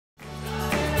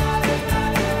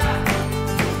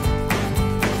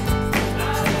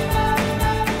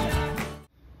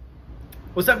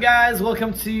What's up, guys?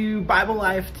 Welcome to Bible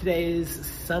Life. Today's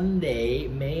Sunday,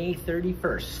 May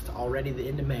 31st, already the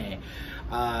end of May.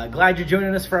 Glad you're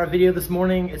joining us for our video this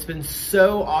morning. It's been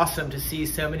so awesome to see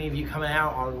so many of you coming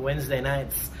out on Wednesday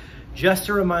nights. Just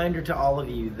a reminder to all of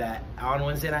you that on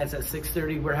Wednesday nights at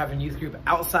 6:30, we're having youth group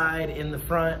outside in the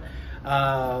front.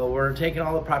 We're taking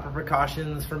all the proper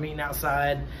precautions for meeting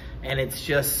outside, and it's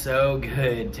just so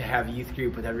good to have youth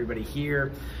group with everybody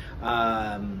here.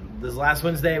 This last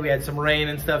Wednesday we had some rain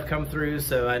and stuff come through,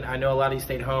 so I know a lot of you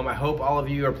stayed home. I hope all of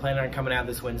you are planning on coming out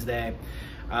this Wednesday.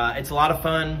 It's a lot of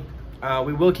fun.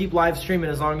 We will keep live streaming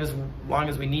as long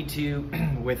as we need to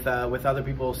with other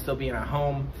people still being at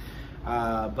home.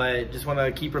 But just want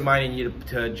to keep reminding you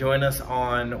to join us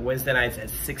on Wednesday nights at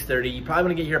 6:30. You probably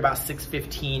want to get here about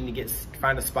 6:15 to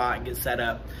find a spot and get set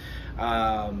up.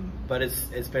 But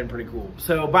it's been pretty cool.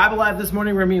 So Bible Live this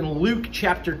morning, we're gonna be in Luke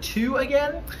chapter 2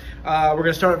 again. We're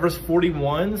gonna start at verse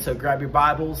 41, so grab your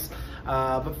Bibles.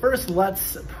 But first,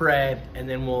 let's pray, and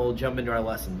then we'll jump into our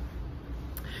lesson.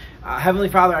 Heavenly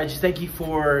Father, I just thank you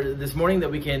for this morning that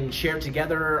we can share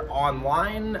together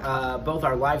online, both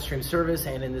our live stream service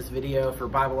and in this video for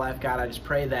Bible Life. God, I just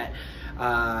pray that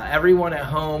everyone at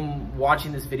home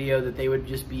watching this video, that they would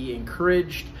just be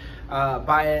encouraged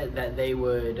by it, that they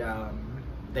would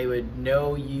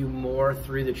know you more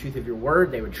through the truth of your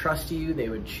word. They would trust you. They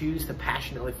would choose to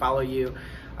passionately follow you.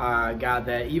 God,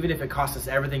 that even if it costs us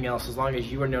everything else, as long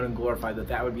as you are known and glorified,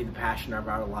 that would be the passion of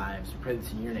our lives. We pray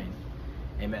this in your name.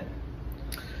 Amen.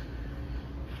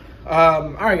 All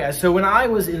right, guys. So when I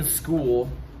was in school,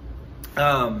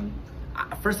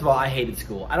 first of all, I hated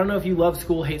school. I don't know if you love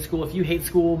school, hate school. If you hate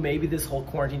school, maybe this whole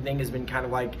quarantine thing has been kind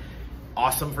of like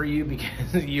awesome for you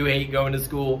because you hate going to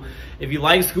school. If you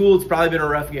like school, it's probably been a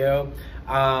rough go.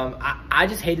 I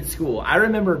just hated school. I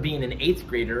remember being an 8th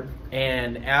grader,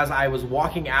 and as I was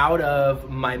walking out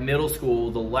of my middle school,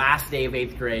 the last day of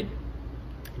 8th grade,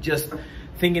 just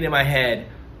thinking in my head,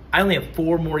 I only have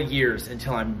 4 more years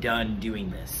until I'm done doing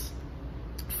this.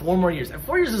 4 more years. And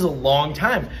 4 years is a long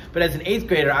time. But as an 8th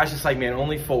grader, I was just like, man,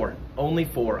 only 4. Only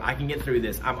 4. I can get through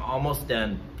this. I'm almost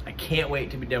done. I can't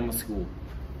wait to be done with school.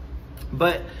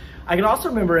 But I can also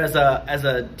remember as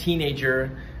a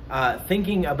teenager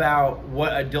thinking about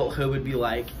what adulthood would be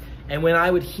like. And when I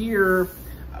would hear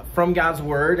from God's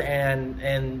word and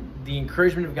the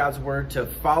encouragement of God's word to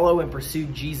follow and pursue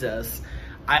Jesus,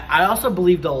 I also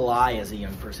believed a lie as a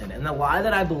young person. And the lie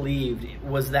that I believed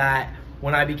was that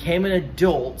when I became an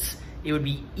adult, it would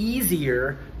be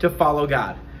easier to follow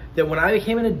God. That when I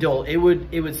became an adult, it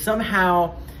would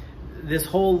somehow, this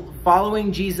whole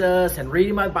following Jesus and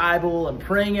reading my Bible and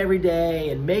praying every day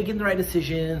and making the right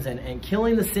decisions and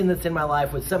killing the sin that's in my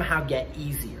life would somehow get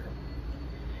easier.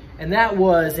 And that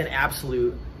was an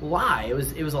absolute lie.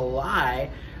 It was a lie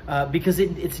because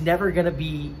it's never going to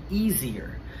be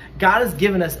easier. God has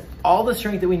given us all the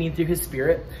strength that we need through his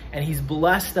Spirit, and he's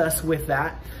blessed us with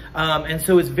that. And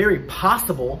so it's very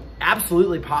possible,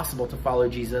 absolutely possible, to follow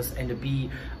Jesus and to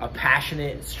be a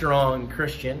passionate, strong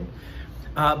Christian.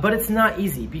 But it's not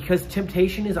easy because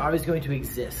temptation is always going to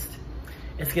exist.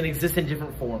 It's going to exist in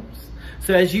different forms.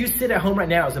 So as you sit at home right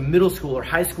now as a middle school or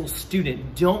high school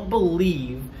student, don't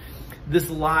believe this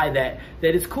lie that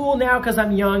it's cool now because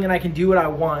I'm young and I can do what I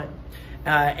want.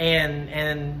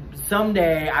 And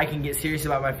someday I can get serious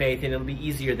about my faith and it'll be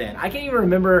easier then. I can't even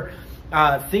remember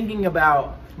thinking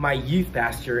about my youth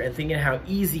pastor and thinking how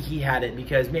easy he had it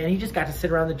because, man, he just got to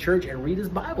sit around the church and read his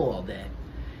Bible all day.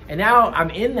 And now I'm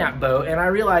in that boat and I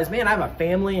realize, man, I have a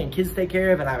family and kids to take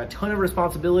care of, and I have a ton of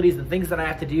responsibilities and things that I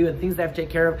have to do and things that I have to take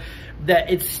care of, that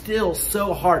it's still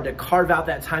so hard to carve out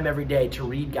that time every day to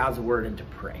read God's word and to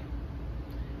pray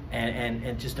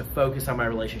and just to focus on my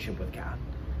relationship with God.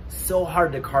 So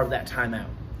hard to carve that time out.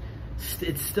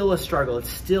 It's still a struggle. It's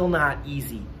still not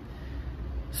easy.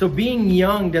 So being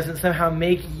young doesn't somehow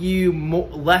make you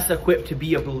less equipped to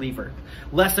be a believer,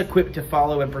 less equipped to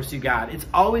follow and pursue God. It's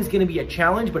always going to be a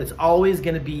challenge, but it's always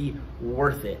going to be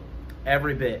worth it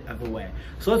every bit of the way.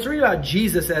 So let's read about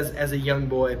Jesus as a young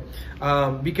boy,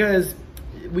 because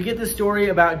we get this story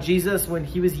about Jesus when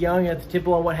he was young at the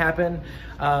temple and what happened.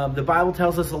 The Bible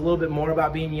tells us a little bit more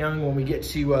about being young when we get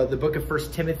to the book of 1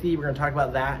 Timothy. We're going to talk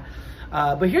about that.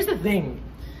 But here's the thing.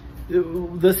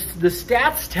 The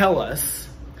stats tell us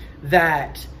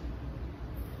that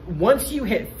once you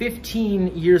hit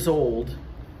 15 years old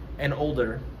and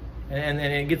older, and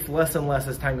it gets less and less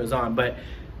as time goes on, but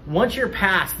once you're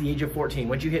past the age of 14,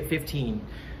 once you hit 15,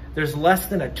 there's less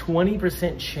than a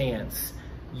 20% chance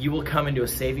you will come into a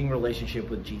saving relationship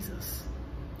with Jesus.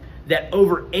 That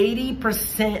over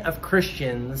 80% of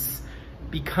Christians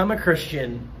become a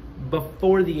Christian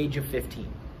before the age of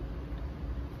 15.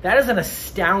 That is an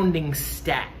astounding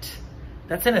stat.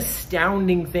 That's an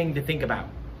astounding thing to think about.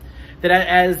 That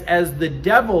as the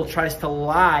devil tries to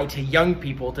lie to young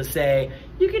people to say,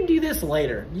 you can do this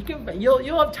later.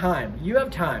 You'll have time. You have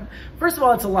time. First of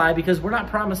all, it's a lie because we're not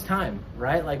promised time,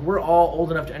 right? Like, we're all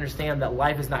old enough to understand that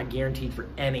life is not guaranteed for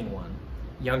anyone,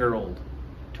 young or old.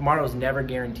 Tomorrow is never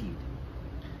guaranteed.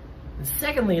 And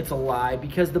secondly, it's a lie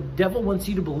because the devil wants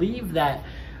you to believe that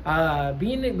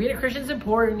being a Christian is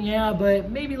important, yeah,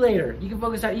 but maybe later. You can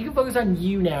focus on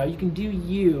you now. You can do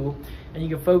you, and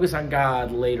you can focus on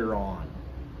God later on.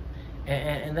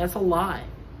 And that's a lie.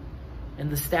 And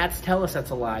the stats tell us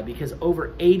that's a lie because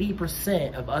over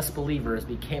 80% of us believers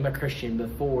became a Christian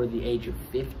before the age of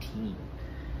 15.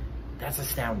 That's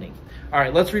astounding. All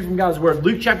right, let's read from God's word.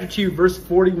 Luke chapter 2, verse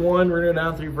 41. We're going to go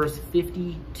down through verse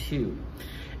 52.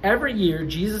 Every year,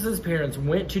 Jesus' parents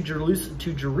went to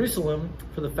Jerusalem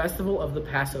for the festival of the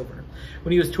Passover.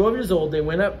 When he was 12 years old, they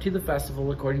went up to the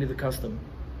festival according to the custom.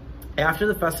 After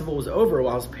the festival was over,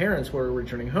 while his parents were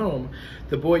returning home,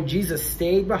 the boy Jesus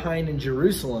stayed behind in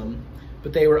Jerusalem,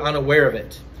 but they were unaware of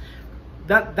it.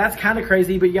 That's kind of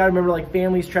crazy, but you got to remember, like,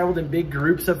 families traveled in big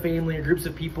groups of family or groups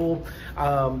of people.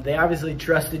 They obviously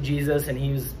trusted Jesus, and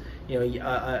he was,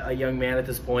 a young man at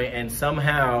this point, and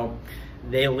somehow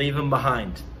they leave him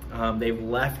behind. They've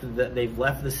left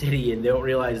the city and don't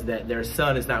realize that their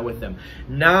son is not with them.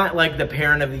 Not like the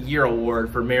Parent of the Year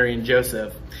award for Mary and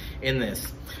Joseph in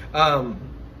this.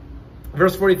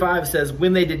 Verse 45 says,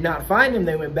 when they did not find him,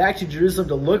 they went back to Jerusalem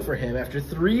to look for him. After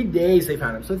 3 days, they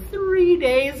found him. So 3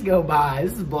 days go by.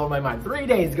 This is blowing my mind. 3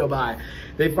 days go by.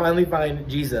 They finally find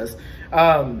Jesus.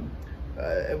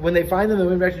 When they find him, they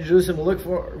went back to Jerusalem to look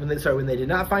for. When they did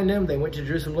not find him, they went to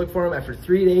Jerusalem to look for him. After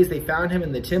 3 days, they found him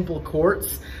in the temple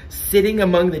courts, sitting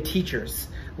among the teachers,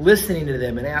 listening to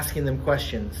them and asking them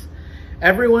questions.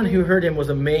 Everyone who heard him was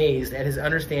amazed at his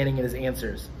understanding and his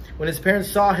answers. When his parents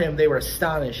saw him, they were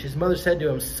astonished. His mother said to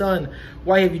him, "Son,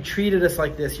 why have you treated us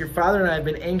like this? Your father and I have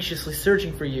been anxiously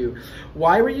searching for you."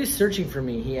 "Why were you searching for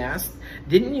me?" he asked.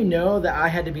 "Didn't you know that I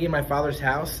had to be in my father's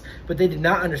house?" But they did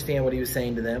not understand what he was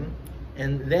saying to them.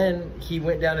 And then he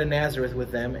went down to Nazareth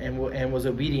with them and was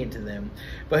obedient to them.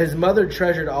 But his mother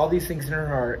treasured all these things in her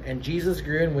heart, and Jesus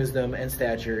grew in wisdom and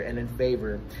stature and in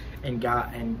favor and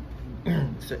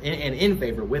in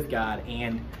favor with God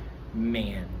and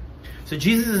man. So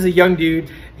Jesus is a young dude.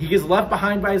 He gets left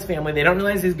behind by his family. They don't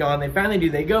realize he's gone. They finally do.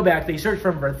 They go back. They search for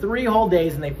him for 3 whole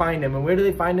days, and they find him. And where do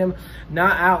they find him?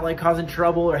 Not out like causing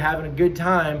trouble or having a good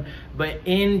time, but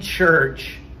in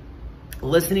church,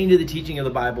 listening to the teaching of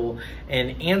the Bible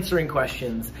and answering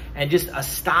questions and just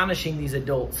astonishing these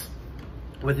adults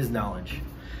with his knowledge.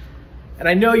 And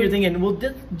I know you're thinking, well,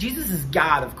 Jesus is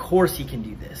God. Of course he can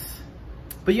do this.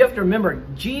 But you have to remember,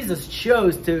 Jesus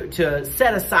chose to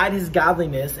set aside his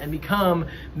godliness and become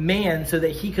man so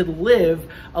that he could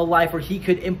live a life where he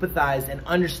could empathize and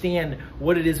understand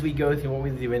what it is we go through and what we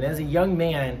do. And as a young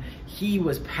man, he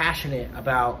was passionate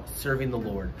about serving the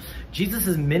Lord.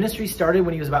 Jesus' ministry started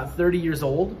when he was about 30 years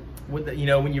old.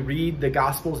 When you read the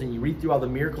Gospels and you read through all the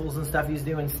miracles and stuff he's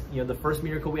doing, the first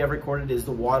miracle we ever recorded is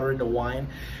the water into wine.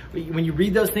 When you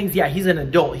read those things, yeah, he's an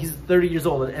adult. He's 30 years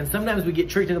old. And sometimes we get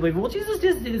tricked into believing, well, Jesus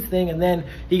just did his thing and then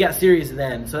he got serious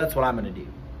then, so that's what I'm going to do.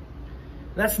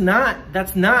 That's not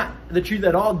the truth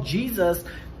at all. Jesus,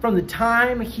 from the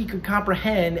time he could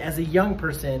comprehend as a young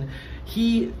person,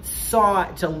 he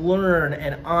sought to learn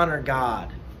and honor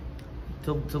God,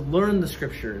 to learn the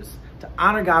scriptures, to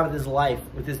honor God with his life,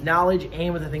 with his knowledge,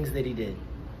 and with the things that he did.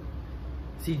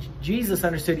 See, Jesus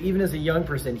understood even as a young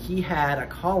person, he had a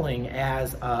calling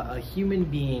as a human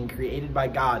being created by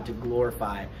God to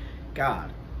glorify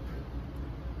God.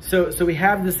 So we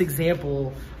have this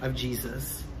example of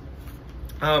Jesus.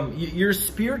 Your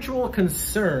spiritual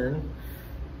concern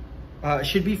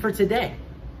should be for today.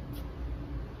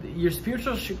 Your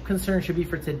spiritual concern should be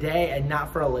for today and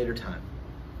not for a later time.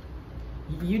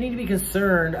 You need to be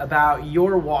concerned about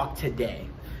your walk today.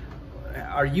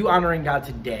 Are you honoring God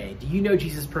today? Do you know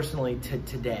Jesus personally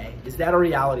today? Is that a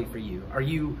reality for you? Are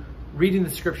you reading the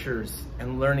scriptures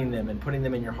and learning them and putting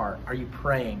them in your heart? Are you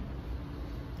praying?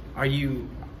 Are you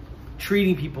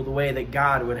treating people the way that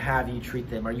God would have you treat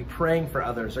them? Are you praying for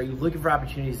others? Are you looking for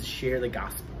opportunities to share the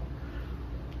gospel?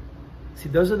 See,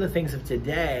 those are the things of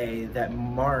today that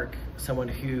mark someone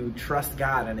who trusts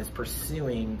God and is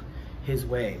pursuing his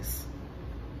ways.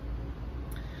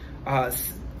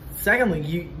 Secondly,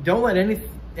 you don't let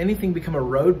anything become a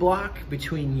roadblock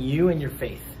between you and your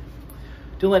faith.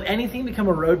 Don't let anything become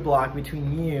a roadblock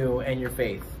between you and your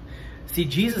faith. See,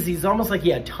 Jesus, he's almost like he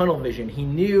had tunnel vision. He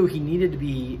knew he needed to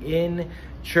be in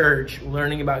church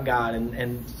learning about God,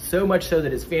 and so much so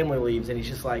that his family leaves, and he's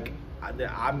just like,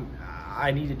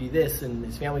 I need to do this, and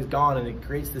his family's gone, and it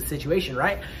creates this situation,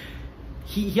 right?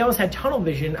 He almost had tunnel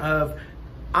vision of,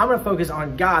 I'm going to focus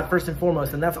on God first and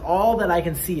foremost, and that's all that I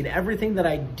can see, and everything that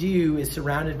I do is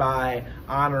surrounded by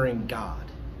honoring God.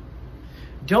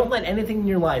 Don't let anything in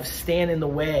your life stand in the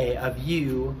way of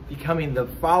you becoming the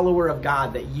follower of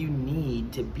God that you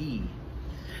need to be.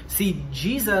 See,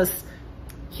 Jesus,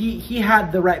 he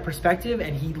had the right perspective,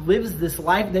 and he lives this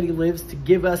life that he lives to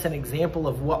give us an example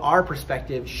of what our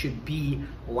perspective should be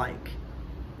like.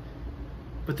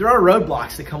 But there are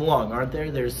roadblocks that come along, aren't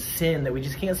there? There's sin that we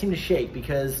just can't seem to shake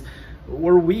because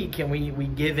we're weak and we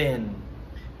give in.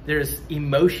 There's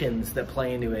emotions that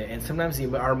play into it, and sometimes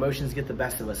our emotions get the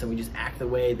best of us and we just act the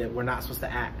way that we're not supposed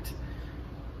to act.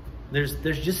 There's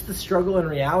just the struggle and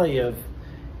reality of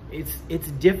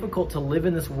it's difficult to live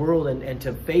in this world and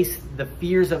to face the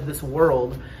fears of this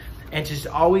world and to just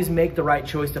always make the right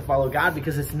choice to follow God,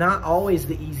 because it's not always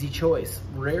the easy choice.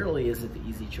 Rarely is it the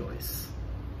easy choice.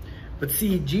 But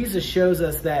see, Jesus shows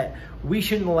us that we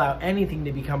shouldn't allow anything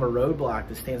to become a roadblock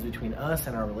that stands between us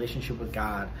and our relationship with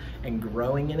God and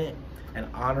growing in it and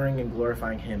honoring and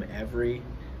glorifying him every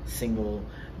single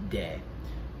day.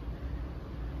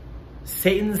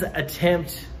 Satan's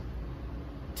attempt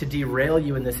to derail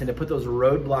you in this and to put those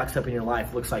roadblocks up in your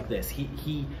life looks like this.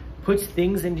 He puts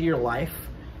things into your life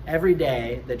every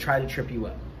day that try to trip you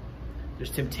up. There's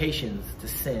temptations to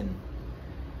sin.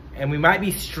 And we might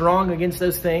be strong against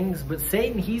those things, but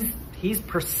Satan, he's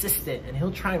persistent, and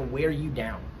he'll try and wear you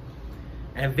down.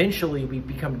 And eventually we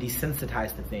become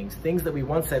desensitized to things. Things that we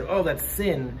once said, oh, that's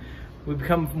sin, we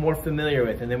become more familiar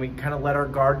with, and then we kind of let our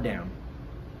guard down.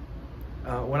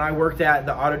 When I worked at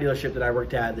the auto dealership that I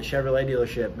worked at, the Chevrolet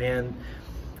dealership, man,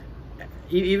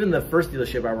 even the first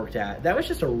dealership I worked at, that was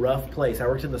just a rough place. I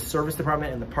worked in the service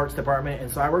department and the parts department, and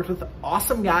so I worked with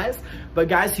awesome guys, but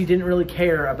guys who didn't really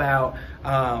care about,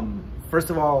 first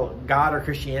of all, God or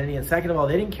Christianity, and second of all,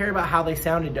 they didn't care about how they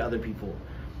sounded to other people.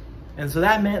 And so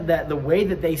that meant that the way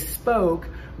that they spoke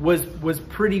was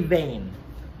pretty vain.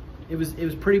 It was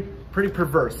pretty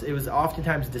perverse. It was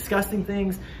oftentimes disgusting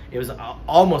things. It was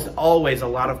almost always a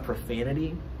lot of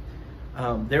profanity.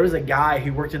 There was a guy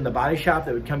who worked in the body shop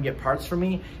that would come get parts from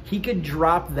me. He could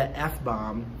drop the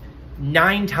F-bomb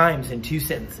 9 times in 2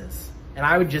 sentences. And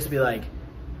I would just be like,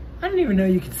 I didn't even know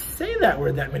you could say that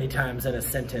word that many times in a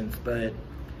sentence, but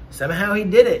somehow he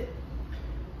did it.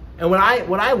 And what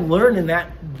I learned in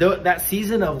that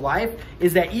season of life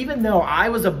is that even though I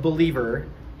was a believer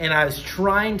and I was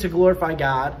trying to glorify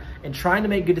God and trying to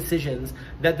make good decisions,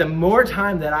 that the more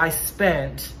time that I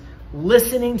spent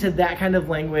listening to that kind of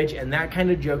language and that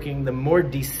kind of joking, the more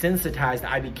desensitized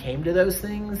I became to those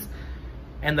things,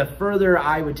 and the further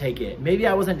I would take it. Maybe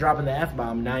I wasn't dropping the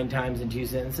F-bomb 9 times in 2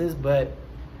 sentences, but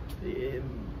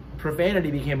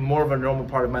profanity became more of a normal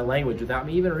part of my language without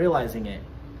me even realizing it.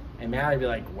 And man, I'd be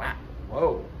like, wow,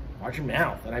 whoa, watch your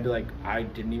mouth. And I'd be like, I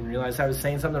didn't even realize I was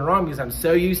saying something wrong because I'm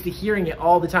so used to hearing it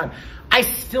all the time. I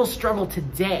still struggle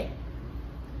today.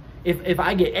 If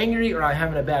I get angry or I'm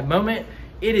having a bad moment,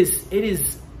 it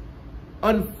is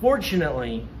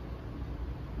unfortunately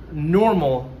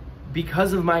normal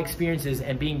because of my experiences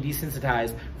and being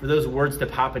desensitized for those words to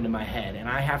pop into my head. And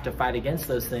I have to fight against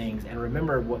those things and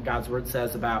remember what God's word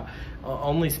says about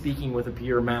only speaking with a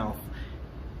pure mouth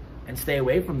and stay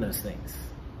away from those things.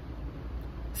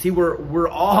 See, we're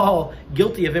all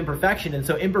guilty of imperfection, and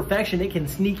so imperfection, it can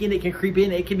sneak in, it can creep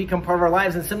in, it can become part of our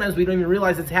lives, and sometimes we don't even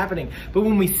realize it's happening. But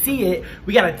when we see it,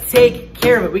 we got to take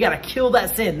care of it. We got to kill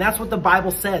that sin. That's what the Bible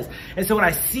says. And so when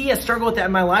I see a struggle with that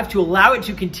in my life, to allow it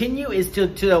to continue is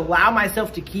to allow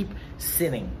myself to keep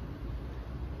sinning.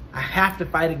 I have to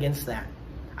fight against that.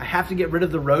 I have to get rid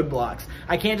of the roadblocks.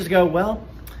 I can't just go, well,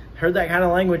 heard that kind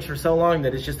of language for so long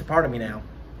that it's just a part of me now,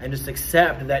 and just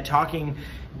accept that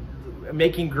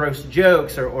making gross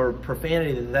jokes or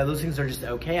profanity, that those things are just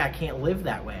okay. I can't live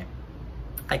that way.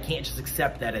 I can't just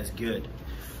accept that as good.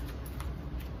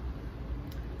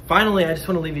 Finally, I just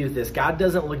want to leave you with this. God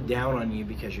doesn't look down on you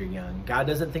because you're young. God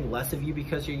doesn't think less of you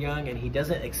because you're young, and he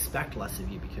doesn't expect less of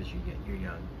you because you're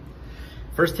young.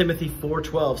 1 Timothy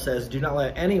 4:12 says, do not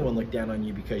let anyone look down on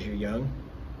you because you're young,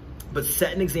 but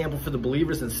set an example for the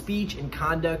believers in speech, in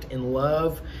conduct, in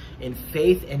love, in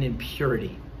faith, and in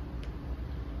purity.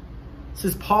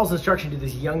 This is Paul's instruction to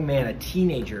this young man, a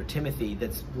teenager, Timothy,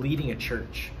 that's leading a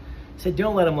church. He said,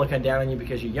 don't let him look down on you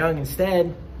because you're young.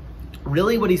 Instead,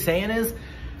 really what he's saying is,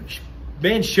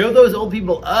 man, show those old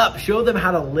people up. Show them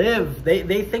how to live.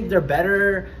 They think they're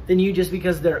better than you just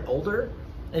because they're older.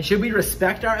 And should we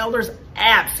respect our elders?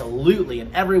 Absolutely,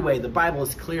 in every way. The Bible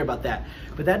is clear about that.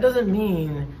 But that doesn't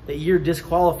mean that you're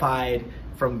disqualified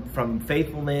from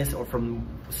faithfulness or from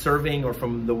serving or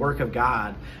from the work of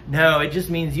God. No, it just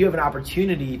means you have an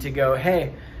opportunity to go,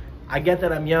 hey, I get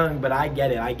that I'm young, but I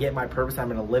get it. I get my purpose. I'm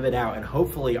going to live it out. And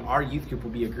hopefully our youth group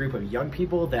will be a group of young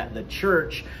people that the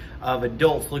church of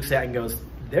adults looks at and goes,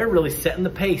 they're really setting the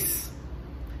pace.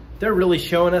 They're really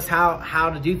showing us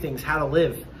how to do things, how to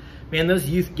live. Man, those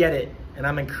youth get it, and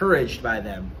I'm encouraged by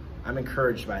them. I'm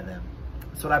encouraged by them.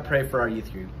 That's what I pray for our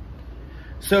youth group.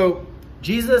 So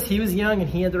Jesus, he was young and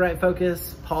he had the right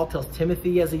focus. Paul tells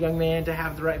Timothy as a young man to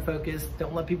have the right focus.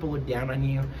 Don't let people look down on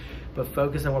you, but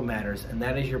focus on what matters, and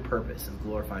that is your purpose of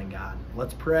glorifying God.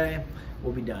 Let's pray.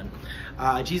 We'll be done.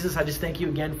 Jesus, I just thank you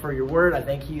again for your word. I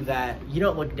thank you that you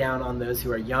don't look down on those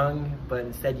who are young, but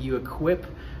instead you equip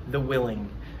the willing,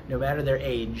 no matter their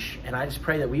age. And I just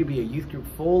pray that we be a youth group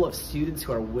full of students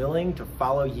who are willing to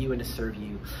follow you and to serve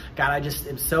you. God, I just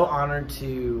am so honored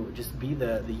to just be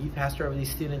the youth pastor over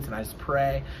these students, and I just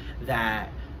pray that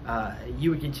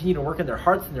you would continue to work in their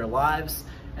hearts and their lives,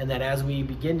 and that as we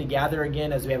begin to gather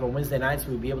again, as we have on Wednesday nights,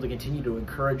 we'd be able to continue to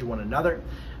encourage one another.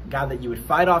 God, that you would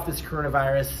fight off this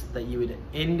coronavirus, that you would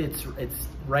end its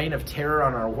reign of terror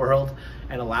on our world,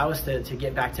 and allow us to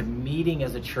get back to meeting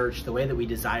as a church the way that we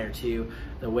desire to,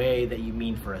 the way that you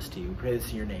mean for us to. We pray this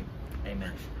in your name.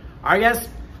 Amen. All right, guys,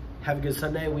 have a good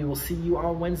Sunday. We will see you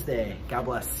on Wednesday. God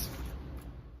bless.